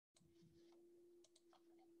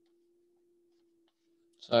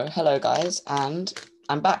So, hello guys, and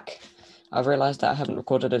I'm back. I've realized that I haven't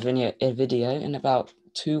recorded a video in about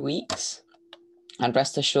 2 weeks, and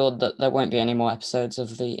rest assured that there won't be any more episodes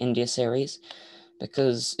of the India series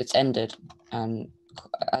because it's ended. And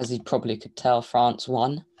as you probably could tell, France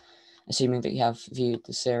won, assuming that you have viewed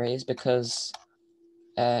the series, because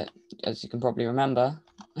as you can probably remember,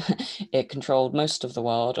 it controlled most of the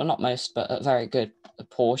world, or not most, but a very good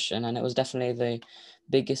portion, and it was definitely the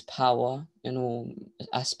biggest power in all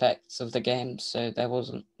aspects of the game, so there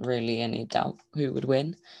wasn't really any doubt who would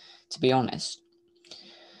win, to be honest.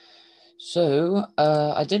 So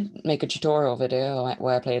I did make a tutorial video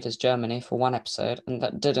where I played as Germany for one episode, and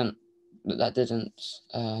that didn't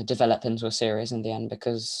develop into a series in the end,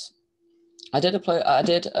 because I did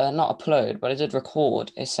not upload, but I did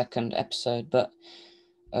record a second episode, but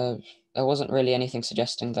there wasn't really anything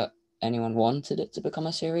suggesting that anyone wanted it to become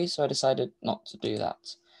a series, so I decided not to do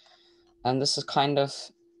that. And this is kind of,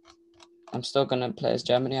 I'm still going to play as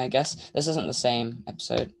Germany, I guess. This isn't the same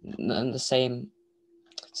episode, the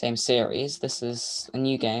same series. This is a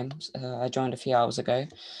new game. I joined a few hours ago,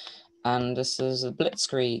 and this is a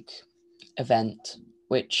Blitzkrieg event,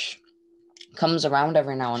 which comes around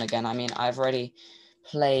every now and again. I mean, I've already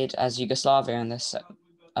played as Yugoslavia in this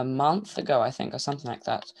a month ago, I think, or something like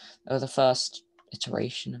that, or the first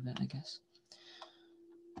iteration of it, I guess.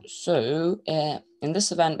 So in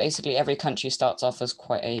this event, basically every country starts off as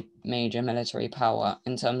quite a major military power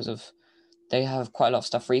in terms of they have quite a lot of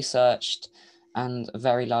stuff researched and a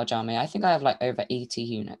very large army. I think I have like over 80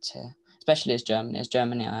 units here, especially as Germany. As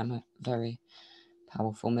Germany, I am a very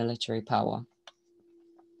powerful military power.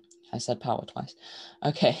 I said power twice.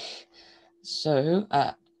 Okay, so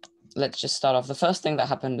let's just start off. The first thing that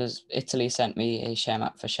happened is Italy sent me a share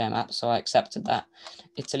map for share map, so I accepted that.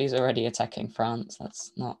 Italy's already attacking France.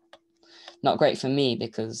 That's not great for me,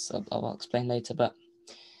 because I'll explain later, but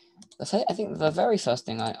I think the very first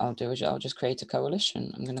thing I'll do is I'll just create a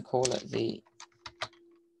coalition. I'm going to call it the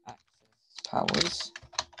Axis Powers.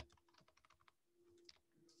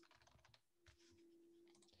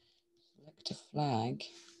 Select a flag.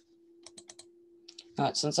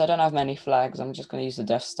 Alright, since I don't have many flags, I'm just going to use the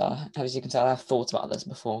Death Star. As you can tell, I've thought about this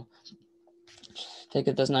before.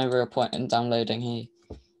 Figured there's no real point in downloading here.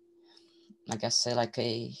 I guess say like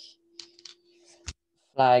a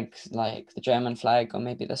flag, like the German flag, or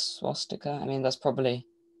maybe the swastika. I mean, that's probably,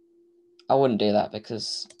 I wouldn't do that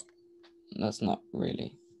because that's not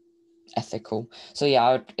really ethical. So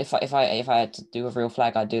yeah, if I had to do a real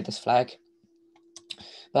flag, I'd do this flag.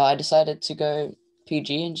 But I decided to go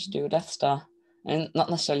PG and just do a Death Star. And not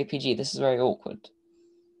necessarily PG, this is very awkward.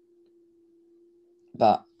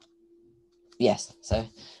 But yes, so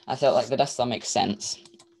I felt like the Death Star makes sense.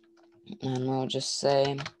 And we'll just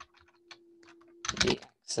say the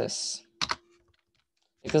Axis.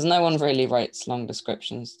 Because no one really writes long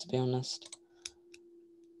descriptions, to be honest.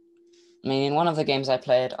 I mean, in one of the games I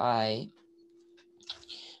played, I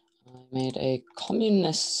made a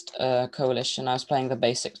communist coalition. I was playing the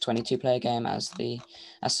basic 22-player game as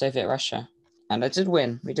Soviet Russia. And I did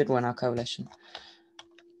win. We did win our coalition.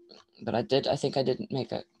 But I think I didn't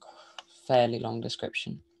make a fairly long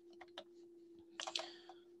description.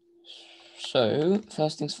 So,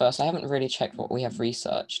 first things first, I haven't really checked what we have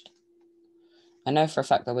researched. I know for a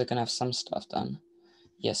fact that we're going to have some stuff done.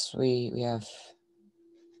 Yes, we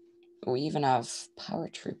even have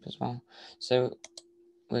paratroop as well. So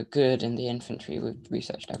we're good in the infantry. We've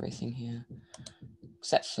researched everything here.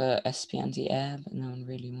 Except for SP anti-air, but no one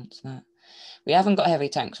really wants that. We haven't got heavy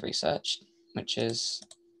tanks researched, which is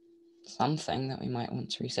something that we might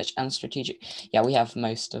want to research. And strategic. Yeah, we have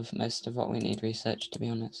most of what we need researched, to be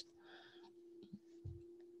honest.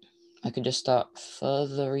 I could just start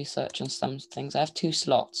further research on some things. I have 2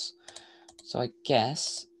 slots. So I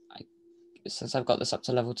guess, since I've got this up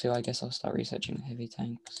to level 2, I guess I'll start researching heavy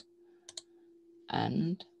tanks.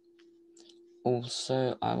 And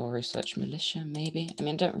also I will research militia, maybe. I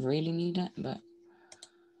mean, I don't really need it, but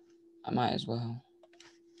I might as well.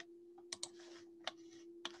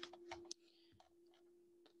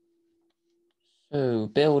 So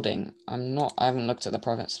building, I haven't looked at the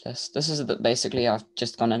province list. This is basically I've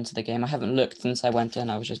just gone into the game. I haven't looked since I went in.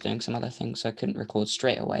 I was just doing some other things, so I couldn't record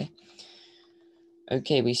straight away.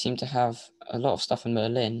 Okay, we seem to have a lot of stuff in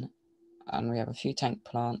Berlin, and we have a few tank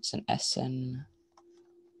plants in Essen.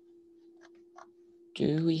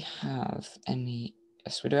 Do we have any?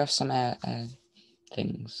 Yes, we do have some air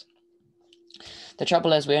things. The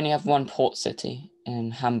trouble is we only have one port city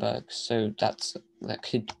in Hamburg, so that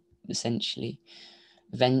could eventually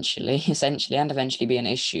be an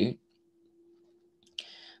issue.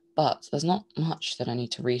 But there's not much that I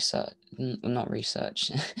need to research, not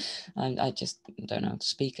research. I just don't know how to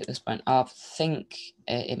speak at this point. I think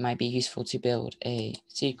it might be useful to build a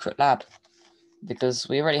secret lab, because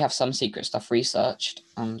we already have some secret stuff researched,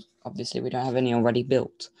 and obviously we don't have any already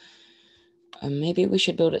built. And maybe we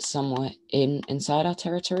should build it somewhere inside our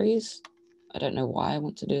territories. I don't know why I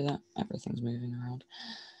want to do that. Everything's moving around.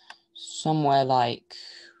 Somewhere like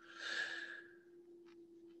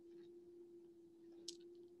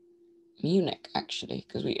Munich, actually,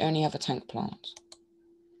 because we only have a tank plant.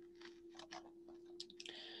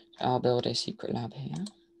 So I'll build a secret lab here.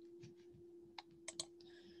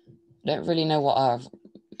 I don't really know what our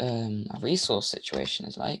resource situation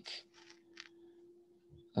is like.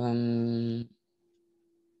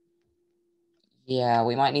 Yeah,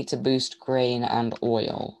 we might need to boost grain and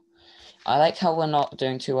oil. I like how we're not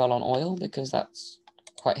doing too well on oil, because that's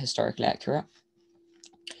quite historically accurate.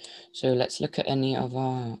 So let's look at any of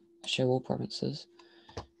our show all provinces.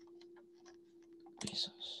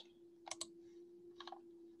 Resource.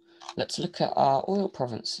 Let's look at our oil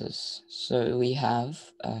provinces. So we have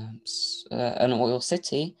an oil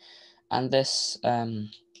city and this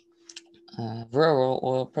rural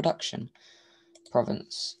oil production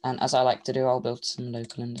province. And as I like to do, I'll build some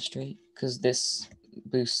local industry, because this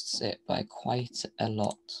boosts it by quite a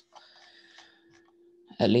lot.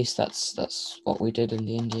 At least that's what we did in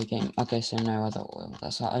the India game. Okay, so no other oil.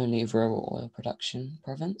 That's our only rural oil production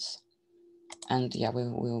province. And yeah,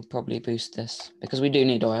 we'll probably boost this, because we do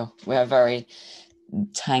need oil. We're a very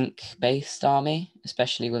tank-based army,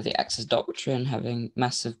 especially with the Axis Doctrine having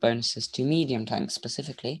massive bonuses to medium tanks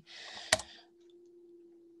specifically.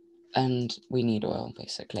 And we need oil,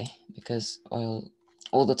 basically, because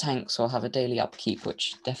all the tanks will have a daily upkeep,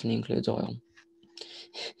 which definitely includes oil.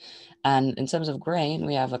 And in terms of grain,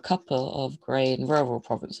 we have a couple of grain rural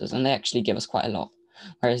provinces, and they actually give us quite a lot,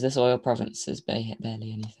 whereas this oil province is barely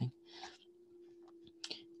anything.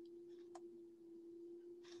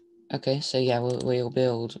 Okay, so yeah, we'll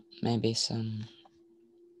build maybe some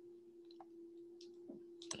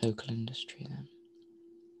local industry then.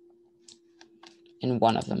 In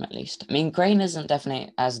one of them at least. I mean, grain isn't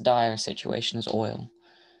definitely as dire a situation as oil.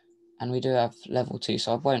 And we do have level 2,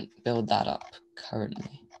 so I won't build that up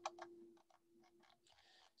currently.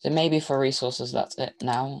 So maybe for resources, that's it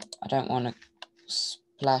now. I don't want to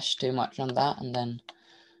splash too much on that, and then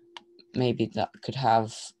maybe that could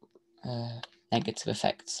have negative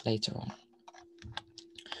effects later on.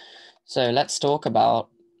 So let's talk about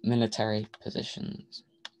military positions.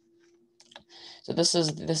 So this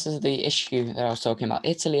is the issue that I was talking about.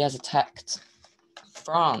 Italy has attacked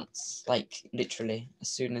France, like literally as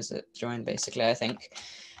soon as it joined, basically, I think.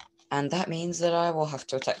 And that means that I will have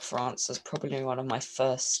to attack France as probably one of my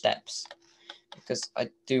first steps, because I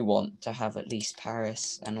do want to have at least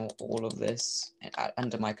Paris and all of this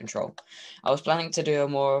under my control. I was planning to do a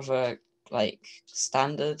more of a like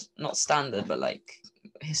standard, not standard, but like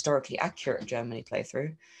historically accurate Germany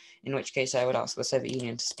playthrough, in which case I would ask the Soviet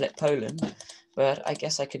Union to split Poland, but I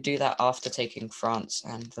guess I could do that after taking France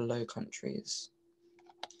and the Low Countries,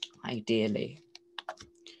 ideally.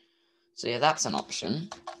 So yeah, that's an option.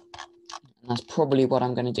 And that's probably what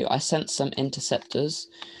I'm going to do. I sent some interceptors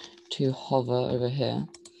to hover over here,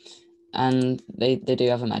 and they do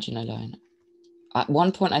have a Maginot Line. At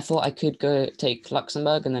one point, I thought I could go take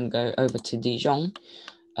Luxembourg and then go over to Dijon,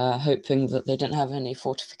 hoping that they didn't have any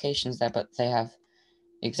fortifications there, but they have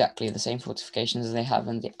exactly the same fortifications as they have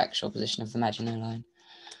in the actual position of the Maginot Line,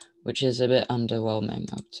 which is a bit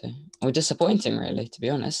underwhelming, I would say. Or disappointing, really, to be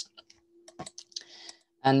honest.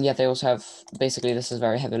 And yeah, they also have, basically this is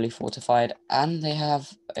very heavily fortified, and they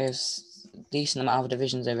have a decent amount of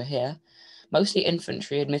divisions over here. Mostly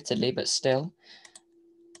infantry, admittedly, but still.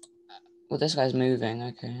 Well, this guy's moving.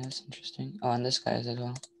 Okay, that's interesting. Oh, and this guy is as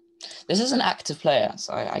well. This is an active player,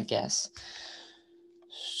 so I guess.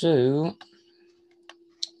 So,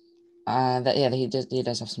 yeah, he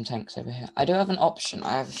does have some tanks over here. I do have an option.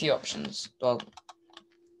 I have a few options. Well,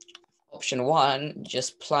 option 1,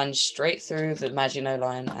 just plunge straight through the Maginot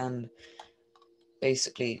Line and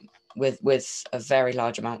basically with a very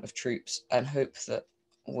large amount of troops, and hope that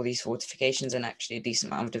all these fortifications and actually a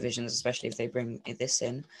decent amount of divisions, especially if they bring this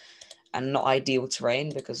in, and not ideal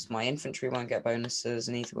terrain because my infantry won't get bonuses,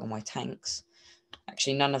 and neither will my tanks.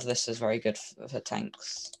 Actually, none of this is very good for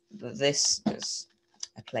tanks. This is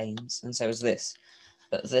a plains, and so is this,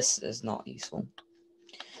 but this is not useful.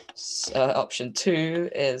 So, option 2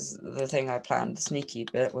 is the thing I planned, the sneaky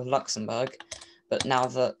bit with Luxembourg, but now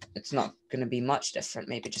that it's not going to be much different,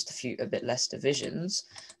 maybe just a bit less divisions,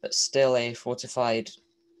 but still a fortified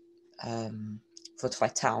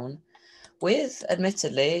town, with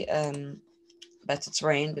admittedly better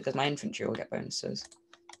terrain because my infantry will get bonuses.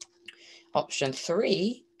 Option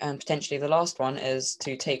 3, and potentially the last one, is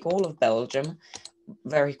to take all of Belgium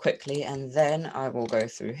very quickly, and then I will go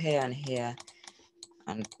through here and here,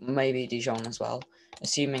 and maybe Dijon as well,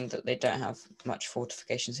 assuming that they don't have much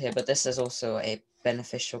fortifications here. But this is also a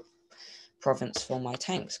beneficial province for my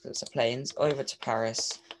tanks because it's a plains over to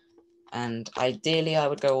Paris, and ideally I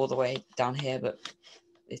would go all the way down here, but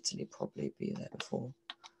Italy probably be there before.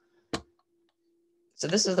 So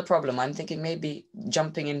this is the problem. I'm thinking maybe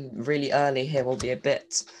jumping in really early here will be a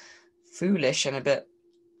bit foolish and a bit,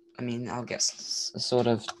 I mean, I'll get sort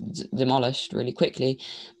of demolished really quickly,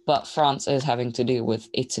 but France is having to deal with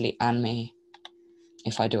Italy and me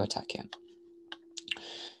if I do attack him.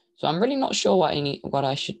 So I'm really not sure what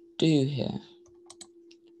I should do here.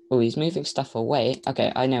 Oh, he's moving stuff away.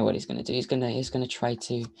 Okay, I know what he's going to do. He's going to try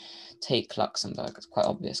to take Luxembourg. It's quite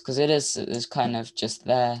obvious because it is kind of just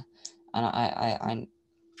there, and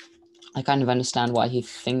I kind of understand why he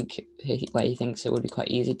thinks it would be quite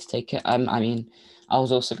easy to take it. I mean, I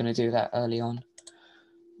was also going to do that early on.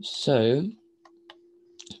 So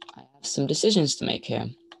I have some decisions to make here.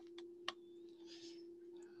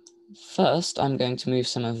 First, I'm going to move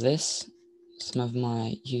some of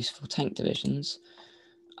my useful tank divisions.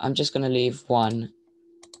 I'm just going to leave one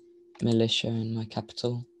militia in my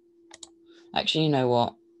capital. Actually, you know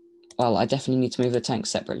what? Well, I definitely need to move the tanks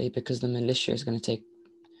separately because the militia is going to take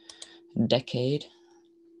a decade.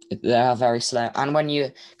 They are very slow. And when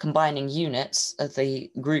you're combining units, the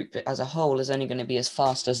group as a whole is only going to be as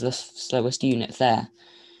fast as the slowest unit there,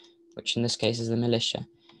 which in this case is the militia.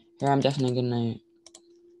 Here I'm definitely going to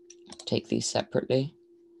take these separately.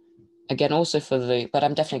 Again, also but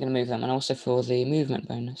I'm definitely going to move them, and also for the movement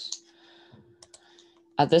bonus.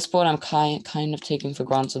 At this point, I'm kind of taking for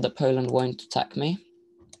granted that Poland won't attack me.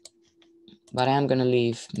 But I am going to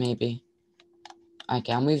leave, maybe.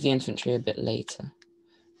 Okay, I'll move the infantry a bit later.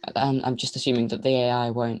 I'm just assuming that the AI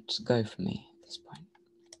won't go for me at this point.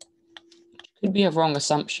 Could be a wrong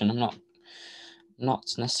assumption. I'm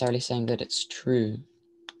not necessarily saying that it's true.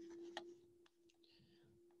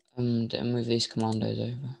 And move these commandos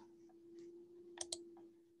over.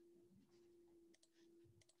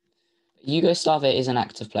 Yugoslavia is an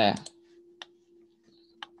active player.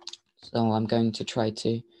 So I'm going to try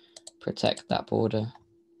to protect that border.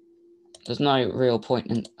 There's no real point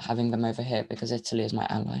in having them over here because Italy is my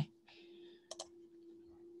ally.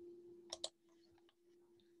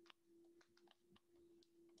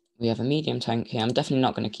 We have a medium tank here. I'm definitely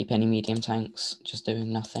not going to keep any medium tanks, just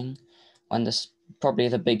doing nothing. When this is probably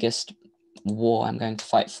the biggest war I'm going to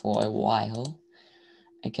fight for a while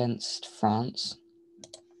against France.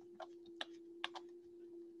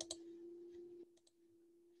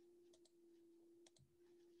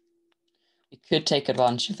 We could take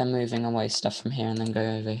advantage of them moving away stuff from here and then go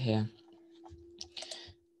over here.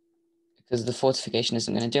 Because the fortification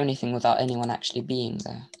isn't going to do anything without anyone actually being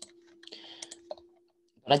there.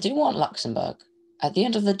 But I do want Luxembourg. At the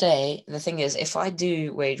end of the day, the thing is, if I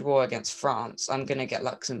do wage war against France, I'm going to get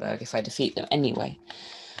Luxembourg if I defeat them anyway.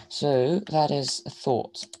 So that is a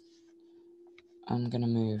thought. I'm going to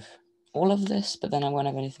move all of this, but then I won't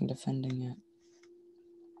have anything defending it.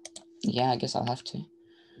 Yeah, I guess I'll have to.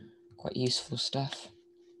 Quite useful stuff.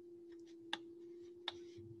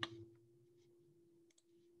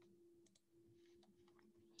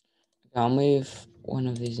 I'll move one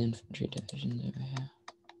of these infantry divisions over here.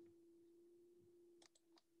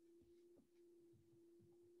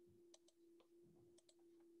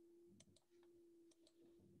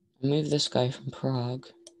 Move this guy from Prague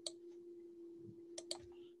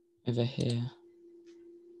over here.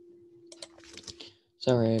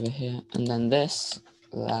 Sorry, over here. And then this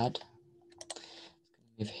lad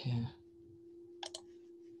over here.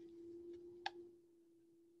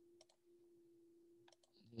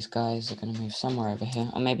 These guys are going to move somewhere over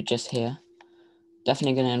here, or maybe just here.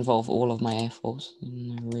 Definitely going to involve all of my air force.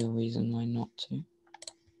 No real reason why not to.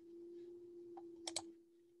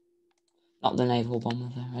 Not the naval bomber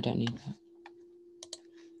though, I don't need that.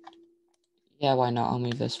 Yeah, why not? I'll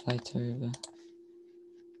move this fighter over.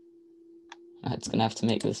 It's going to have to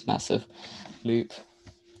make this massive loop.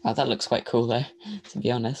 Oh, that looks quite cool though, to be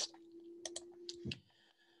honest.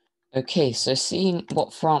 Okay, so seeing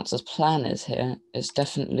what France's plan is here is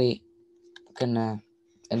definitely gonna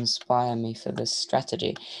inspire me for this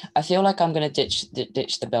strategy. I feel like I'm gonna ditch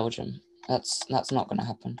the Belgium. That's not gonna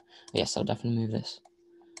happen. Yes, I'll definitely move this.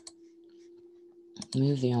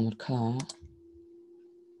 Move the armored car.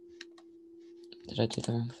 Did I do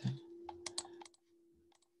the wrong thing?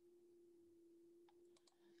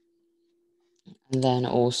 And then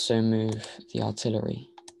also move the artillery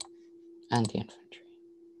and the infantry.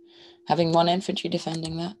 Having 1 infantry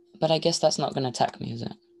defending that, but I guess that's not going to attack me, is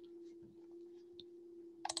it?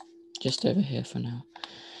 Just over here for now.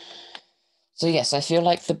 So yes, I feel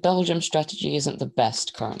like the Belgium strategy isn't the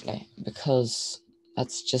best currently, because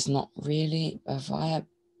that's just not really a viable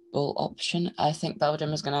option. I think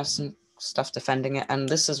Belgium is going to have some stuff defending it, and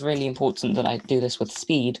this is really important that I do this with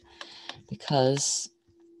speed, because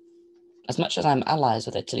as much as I'm allies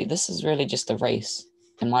with Italy, this is really just a race,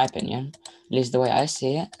 in my opinion, at least the way I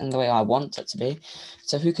see it and the way I want it to be.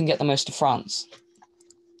 So who can get the most of France?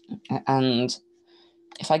 And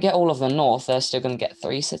if I get all of the north, they're still going to get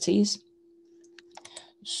 3 cities.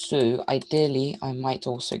 So ideally, I might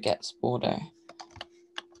also get Bordeaux.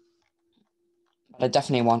 But I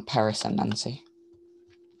definitely want Paris and Nancy.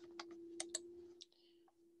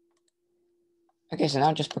 Okay, so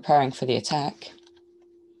now just preparing for the attack.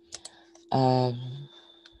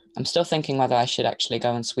 I'm still thinking whether I should actually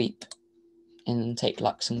go and sweep and take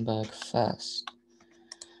Luxembourg first.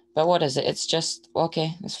 But what is it? It's just,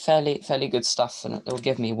 okay, it's fairly good stuff, and it'll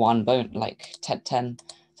give me 1 bone, like 10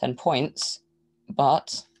 points,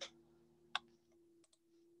 but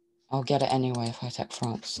I'll get it anyway if I attack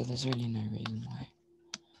France, so there's really no reason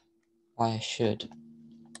why I should.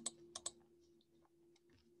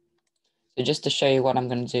 So just to show you what I'm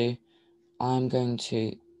going to do, I'm going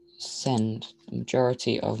to send the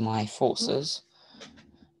majority of my forces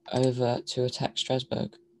over to attack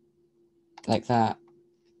Strasbourg, like that.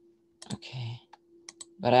 Okay,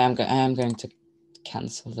 but I am going to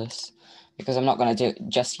cancel this because I'm not going to do it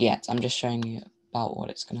just yet. I'm just showing you about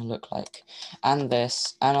what it's going to look like, and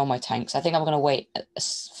this, and all my tanks. I think I'm going to wait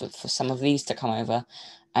for some of these to come over,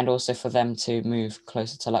 and also for them to move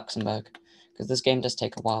closer to Luxembourg, because this game does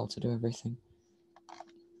take a while to do everything.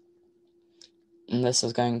 And this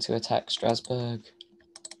is going to attack Strasbourg.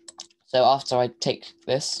 So after I take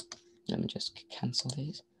this, let me just cancel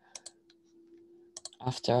these.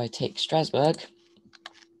 After I take Strasbourg,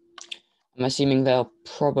 I'm assuming they'll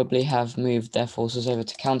probably have moved their forces over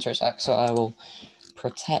to counterattack, so I will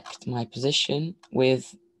protect my position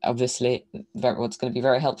with, obviously, what's going to be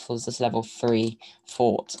very helpful is this level 3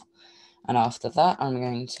 fort. And after that, I'm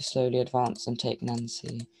going to slowly advance and take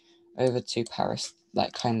Nancy over to Paris,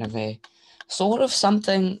 like kind of a sort of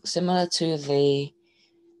something similar to the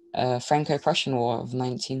Franco-Prussian War of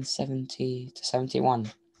 1970 to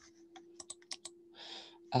 71.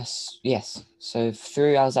 Yes, so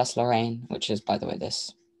through Alsace-Lorraine, which is, by the way,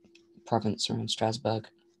 this province around Strasbourg,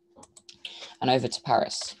 and over to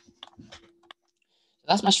Paris. So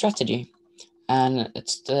that's my strategy, and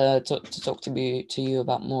it's to talk to you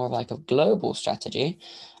about more of like a global strategy.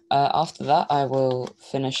 After that, I will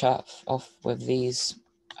finish off with these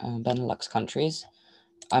Benelux countries.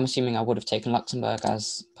 I'm assuming I would have taken Luxembourg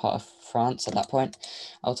as part of France at that point.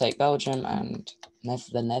 I'll take Belgium and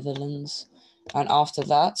the Netherlands. And after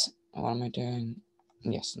that, what am I doing?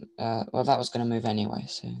 Yes, well, that was going to move anyway,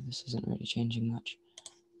 so this isn't really changing much.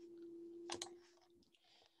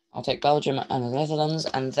 I'll take Belgium and the Netherlands,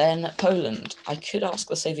 and then Poland. I could ask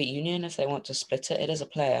the Soviet Union if they want to split it. It is a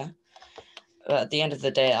player. But at the end of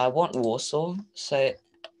the day, I want Warsaw, so...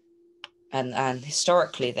 And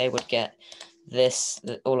historically, they would get this,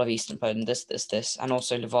 all of Eastern Poland, this, and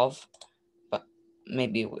also Lvov. But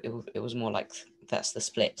maybe it was more like that's the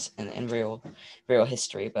split in real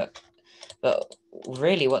history. But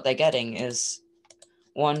really what they're getting is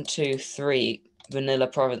 1, 2, 3 vanilla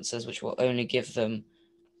provinces, which will only give them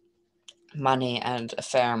money and a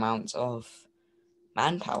fair amount of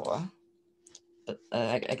manpower. But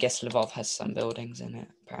I guess Lvov has some buildings in it,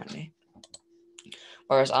 apparently.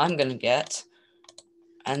 Whereas I'm going to get,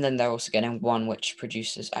 and then they're also getting 1 which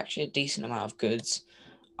produces actually a decent amount of goods.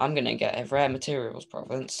 I'm going to get a rare materials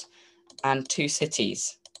province and 2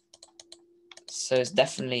 cities. So it's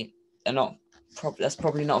definitely that's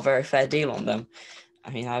probably not a very fair deal on them. I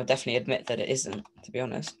mean, I would definitely admit that it isn't, to be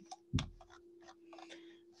honest.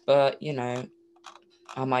 But, you know,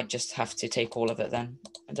 I might just have to take all of it then.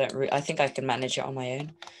 I think I can manage it on my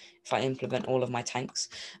own if I implement all of my tanks.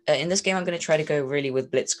 In this game, I'm going to try to go really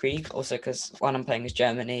with Blitzkrieg, also because 1, I'm playing as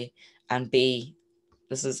Germany, and B,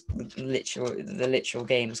 this is the literal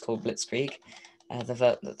game is called Blitzkrieg,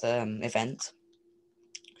 the event.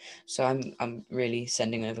 So I'm really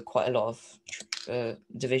sending over quite a lot of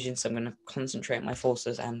divisions. So I'm going to concentrate my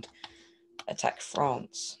forces and attack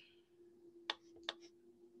France.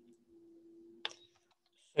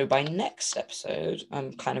 So by next episode,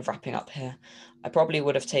 I'm kind of wrapping up here. I probably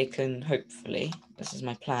would have taken, hopefully, this is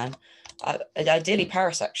my plan, ideally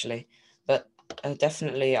Paris actually, but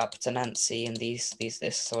definitely up to Nancy and this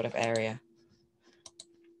sort of area.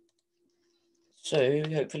 So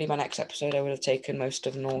hopefully my next episode I would have taken most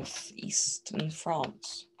of northeastern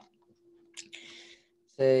France.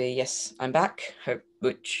 So yes, I'm back,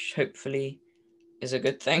 which hopefully is a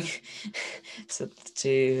good thing so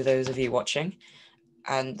to those of you watching.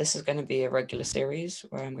 And this is going to be a regular series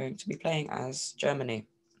where I'm going to be playing as Germany.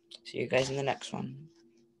 See you guys in the next one.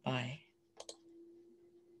 Bye.